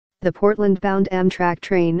The Portland-bound Amtrak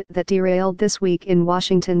train that derailed this week in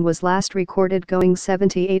Washington was last recorded going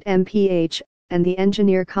 78 mph, and the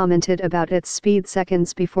engineer commented about its speed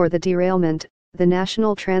seconds before the derailment, the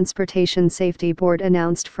National Transportation Safety Board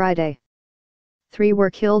announced Friday. 3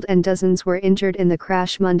 were killed and dozens were injured in the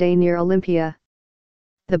crash Monday near Olympia.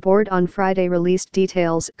 The board on Friday released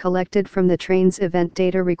details collected from the train's event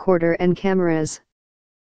data recorder and cameras.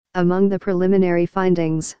 Among the preliminary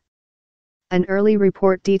findings, an early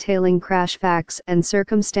report detailing crash facts and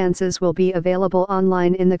circumstances will be available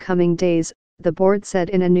online in the coming days, the board said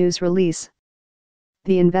in a news release.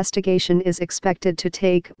 The investigation is expected to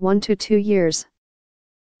take 1 to 2 years.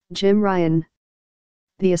 Jim Ryan.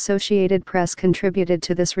 The Associated Press contributed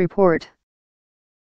to this report.